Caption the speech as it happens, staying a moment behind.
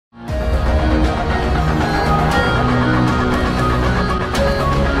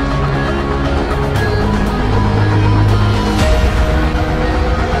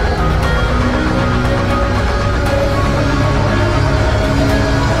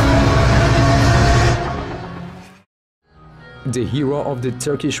the hero of the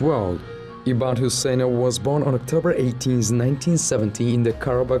Turkish world. Ibad Huseynov was born on October 18, 1970 in the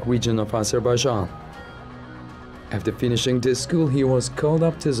Karabakh region of Azerbaijan. After finishing the school, he was called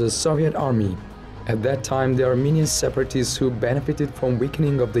up to the Soviet army. At that time, the Armenian separatists who benefited from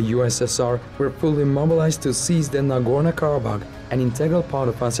weakening of the USSR were fully mobilized to seize the Nagorno-Karabakh, an integral part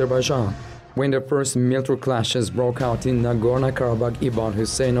of Azerbaijan. When the first military clashes broke out in Nagorno-Karabakh, Ibad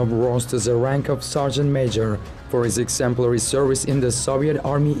Huseynov rose to the rank of sergeant major for his exemplary service in the Soviet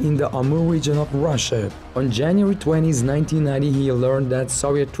army in the Amur region of Russia. On January 20, 1990, he learned that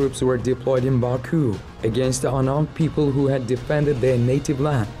Soviet troops were deployed in Baku against the unarmed people who had defended their native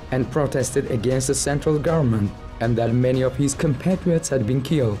land and protested against the central government, and that many of his compatriots had been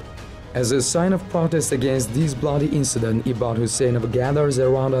killed. As a sign of protest against this bloody incident, Ibad Huseynov gathers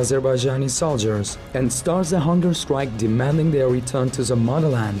around Azerbaijani soldiers and starts a hunger strike demanding their return to the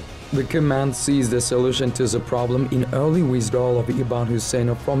motherland. The command sees the solution to the problem in early withdrawal of Ibad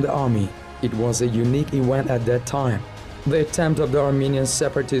Huseynov from the army. It was a unique event at that time. The attempt of the Armenian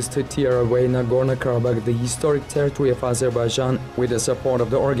separatists to tear away Nagorno-Karabakh, the historic territory of Azerbaijan, with the support of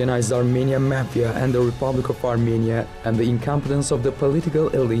the organized Armenian mafia and the Republic of Armenia, and the incompetence of the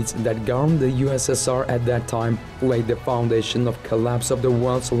political elites that governed the USSR at that time, laid the foundation of collapse of the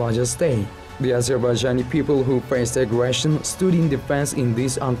world's largest state. The Azerbaijani people who faced aggression stood in defense in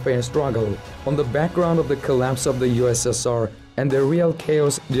this unfair struggle. On the background of the collapse of the USSR and the real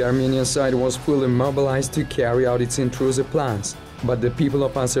chaos, the Armenian side was fully mobilized to carry out its intrusive plans. But the people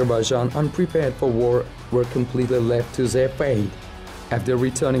of Azerbaijan, unprepared for war, were completely left to their fate. After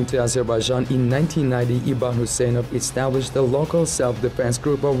returning to Azerbaijan in 1990, Ibad Huseynov established a local self-defense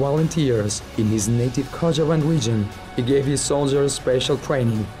group of volunteers in his native Kocaman region. He gave his soldiers special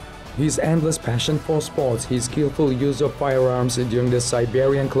training. His endless passion for sports, his skillful use of firearms during the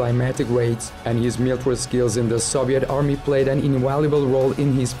Siberian climatic raids, and his military skills in the Soviet army played an invaluable role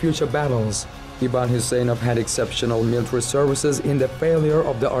in his future battles. Ibad Huseynov had exceptional military services in the failure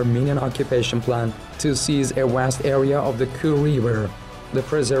of the Armenian occupation plan to seize a vast area of the Kur River, the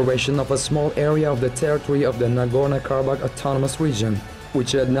preservation of a small area of the territory of the Nagorno-Karabakh Autonomous Region,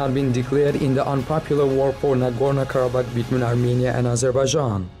 which had not been declared in the unpopular war for Nagorno-Karabakh between Armenia and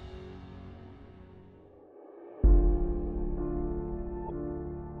Azerbaijan.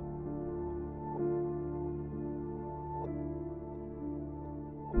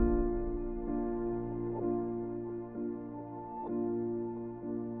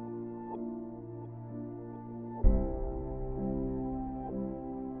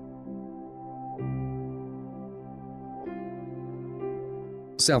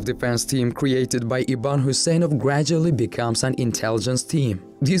 Self-defense team created by Ibad Huseynov gradually becomes an intelligence team.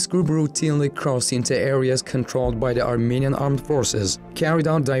 This group routinely crossed into areas controlled by the Armenian armed forces, carried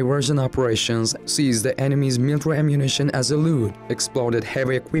out diversion operations, seized the enemy's military ammunition as a loot, exploded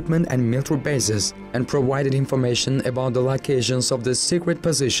heavy equipment and military bases, and provided information about the locations of the secret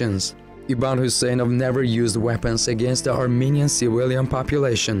positions. Ibad Huseynov never used weapons against the Armenian civilian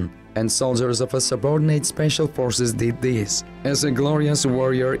population, and soldiers of a subordinate special forces did this. As a glorious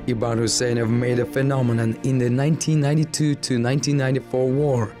warrior, Ibad Huseynov made a phenomenon in the 1992–1994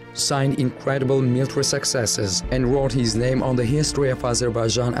 war, signed incredible military successes, and wrote his name on the history of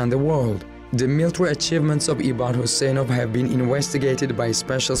Azerbaijan and the world. The military achievements of Ibad Huseynov have been investigated by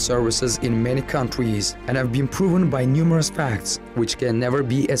special services in many countries and have been proven by numerous facts, which can never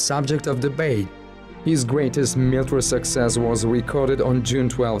be a subject of debate. His greatest military success was recorded on June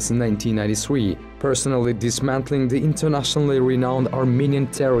 12, 1993, personally dismantling the internationally renowned Armenian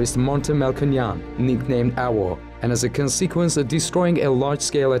terrorist Monte Melkonyan, nicknamed Amur, and as a consequence destroying a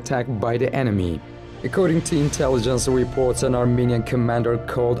large-scale attack by the enemy. According to intelligence reports, an Armenian commander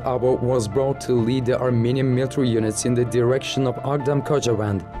called Amur was brought to lead the Armenian military units in the direction of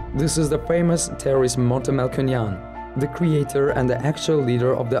October18. This is the famous terrorist Monte Melkonyan, the creator and the actual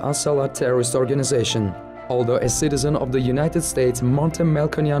leader of the Asala terrorist organization. Although a citizen of the United States, Monte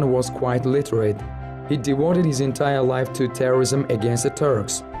Melkonyan was quite literate. He devoted his entire life to terrorism against the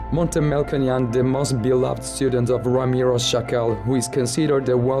Turks. Monte Melkonyan, the most beloved student of Ramiro Shakal, who is considered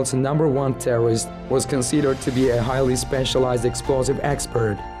the world's #1 terrorist, was considered to be a highly specialized explosive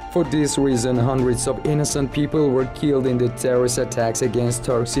expert. For this reason, hundreds of innocent people were killed in the terrorist attacks against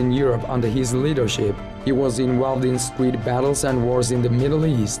Turks in Europe under his leadership. He was involved in street battles and wars in the Middle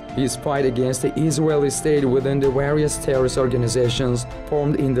East. His fight against the Israeli state within the various terrorist organizations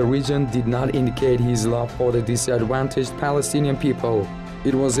formed in the region did not indicate his love for the disadvantaged Palestinian people.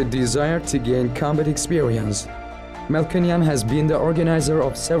 It was a desire to gain combat experience. Melkonyan has been the organizer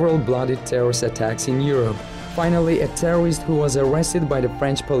of several bloody terrorist attacks in Europe. Finally, a terrorist who was arrested by the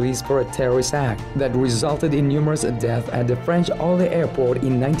French police for a terrorist act that resulted in numerous deaths at the French Orly airport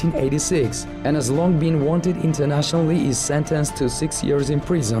in 1986 and has long been wanted internationally is sentenced to 6 years in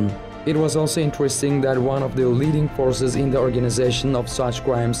prison. It was also interesting that one of the leading forces in the organization of such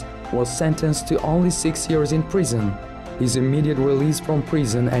crimes was sentenced to only 6 years in prison. His immediate release from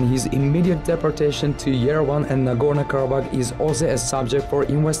prison and his immediate deportation to Yerevan and Nagorno-Karabakh is also a subject for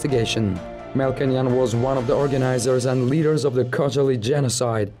investigation. Melkonyan was one of the organizers and leaders of the Khojaly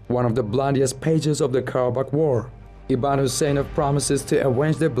genocide, one of the bloodiest pages of the Karabakh War. Ibad Huseynov promises to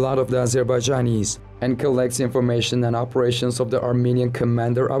avenge the blood of the Azerbaijanis and collects information and operations of the Armenian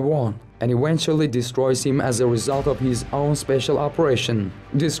commander When, and eventually destroys him as a result of his own special operation.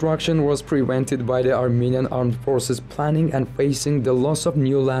 Destruction was prevented by the Armenian armed forces planning and facing the loss of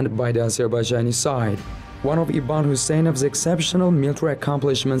new land by the Azerbaijani side. One of Ibad Huseynov's exceptional military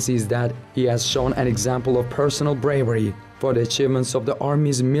accomplishments is that he has shown an example of personal bravery for the achievements of the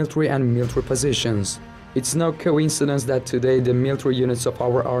army's military and military positions. It's no coincidence that today the military units of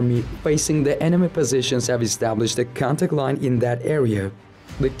our army facing the enemy positions have established a contact line in that area.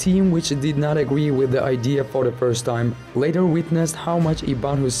 The team, which did not agree with the idea for the first time, later witnessed how much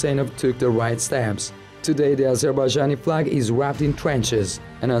Ibad Huseynov took the right steps. Today the Azerbaijani flag is wrapped in trenches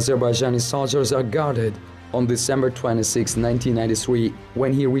and Azerbaijani soldiers are guarded. On December 26, 1993,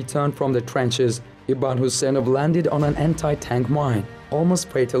 when he returned from the trenches, Ibad Huseynov landed on an anti-tank mine, almost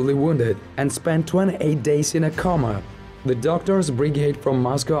fatally wounded, and spent 28 days in a coma. The doctors' brigade from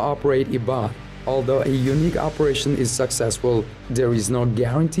Moscow operate Ibad. Although a unique operation is successful, there is no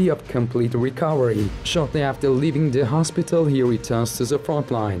guarantee of complete recovery. Shortly after leaving the hospital, he returns to the front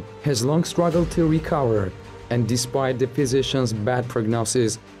line, has long struggled to recover, and despite the physician's bad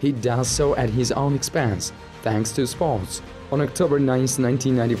prognosis, he does so at his own expense, thanks to sports. On October 9,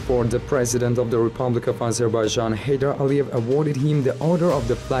 1994, the President of the Republic of Azerbaijan, Heydar Aliyev, awarded him the Order of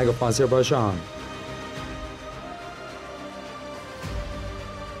the Flag of Azerbaijan.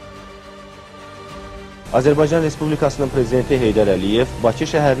 Azərbaycan Respublikasının Prezidenti Heydar Əliyev Bakı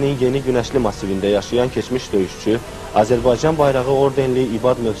şəhərinin Yeni Günəşli masivində yaşayan keçmiş döyüşçü, Azərbaycan bayrağı ordenli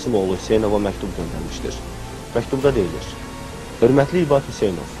İbad Mövsümoğlu Hüseynova məktub göndərmişdir. Məktubda deyilir: Hörmətli İbad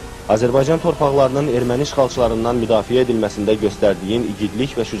Huseynov, Azərbaycan torpaqlarının erməni işğalçılarından müdafiə edilməsində göstərdiyin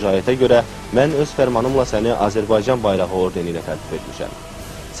igidlik və şücaətə görə mən öz fərmanımla səni Azərbaycan bayrağı ordeni ilə təltif etmişəm.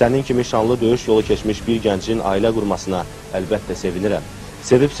 Sənin kimi şanlı döyüş yolu keçmiş bir gəncin ailə qurmasına əlbəttə sevinirəm.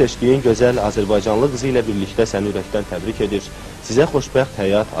 Sevib seçdiyin gözəl Azərbaycanlı qızı ilə birlikdə səni ürəkdən təbrik edir. Sizə xoşbəxt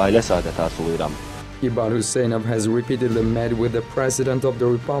həyat, ailə saadəti arzulayıram. Ibad Huseynov has repeatedly met with the President of the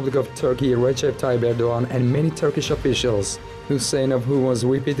Republic of Turkey, Recep Tayyip Erdogan, and many Turkish officials. Huseynov, who was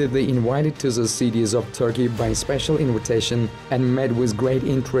repeatedly invited to the cities of Turkey by special invitation and met with great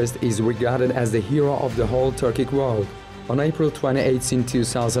interest, is regarded as the hero of the whole Turkic world. On April 28,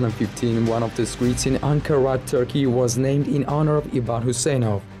 2015, one of the streets in Ankara, Turkey was named in honor of Ibad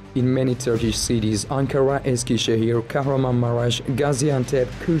Huseynov. In many Turkish cities, Ankara, Eskişehir, Kahramanmaraş, Gaziantep,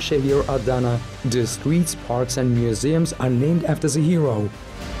 Kırşehir, Adana, the streets, parks and museums are named after the hero.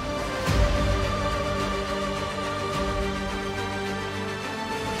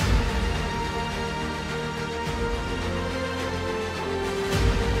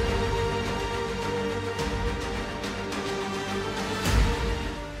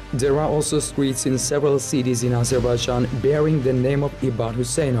 There are also streets in several cities in Azerbaijan bearing the name of Ibad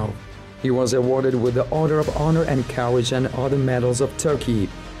Huseynov. He was awarded with the Order of Honor and Courage and other medals of Turkey,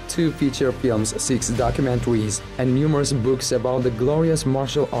 2 feature films, 6 documentaries, and numerous books about the glorious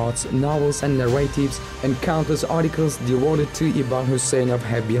martial arts, novels and narratives, and countless articles devoted to Ibad Huseynov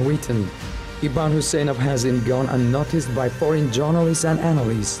have been written. Ibad Huseynov hasn't gone unnoticed by foreign journalists and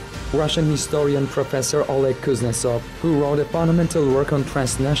analysts. Russian historian Professor Oleg Kuznetsov, who wrote a fundamental work on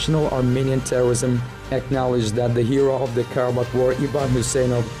transnational Armenian terrorism, acknowledged that the hero of the Karabakh War, Ibad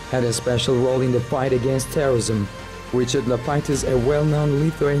Huseynov, had a special role in the fight against terrorism. Richard Lapaitis, a well-known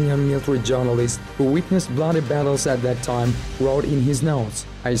Lithuanian military journalist who witnessed bloody battles at that time, wrote in his notes,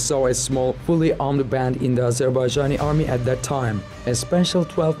 "I saw a small, fully armed band in the Azerbaijani army at that time, a special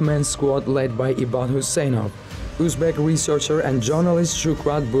 12-man squad led by Ibad Huseynov." Uzbek researcher and journalist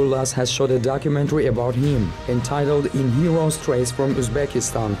Shukrat Burlas has shot a documentary about him, entitled In Heroes Trace from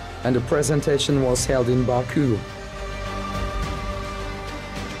Uzbekistan, and the presentation was held in Baku.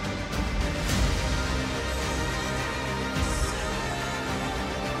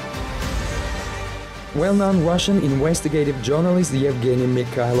 Well-known Russian investigative journalist Yevgeny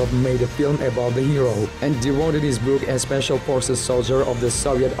Mikhailov made a film about the hero and devoted his book A Special Forces Soldier of the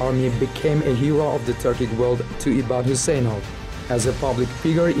Soviet Army Became a Hero of the Turkic World to Ibad Huseynov. As a public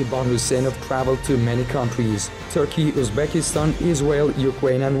figure, Ibad Huseynov traveled to many countries: Turkey, Uzbekistan, Israel,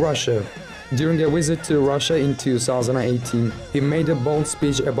 Ukraine, and Russia. During a visit to Russia in 2018, he made a bold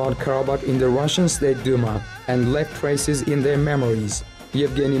speech about Karabakh in the Russian State Duma and left traces in their memories.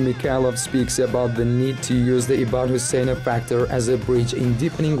 Yevgeny Mikhailov speaks about the need to use the Ibad Huseynov factor as a bridge in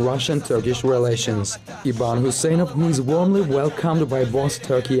deepening Russian-Turkish relations. Ibad Huseynov, who is warmly welcomed by both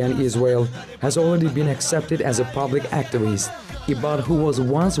Turkey and Israel, has already been accepted as a public activist. Ibad, who was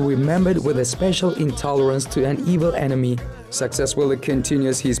once remembered with a special intolerance to an evil enemy, successfully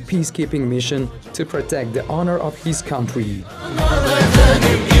continues his peacekeeping mission to protect the honor of his country.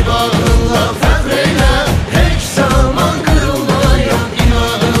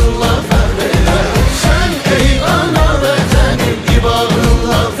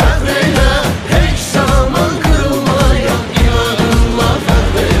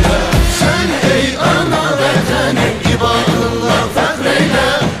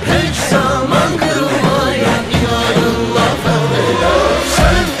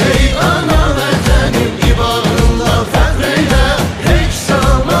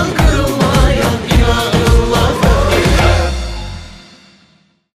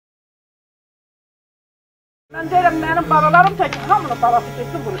 Ben derim benim balalarım tek hamının balası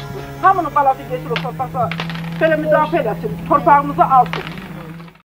geçsin vuruşsun. Hamının balası geçsin o torpakta böyle müdafaa etsin, torpağımızı alsın.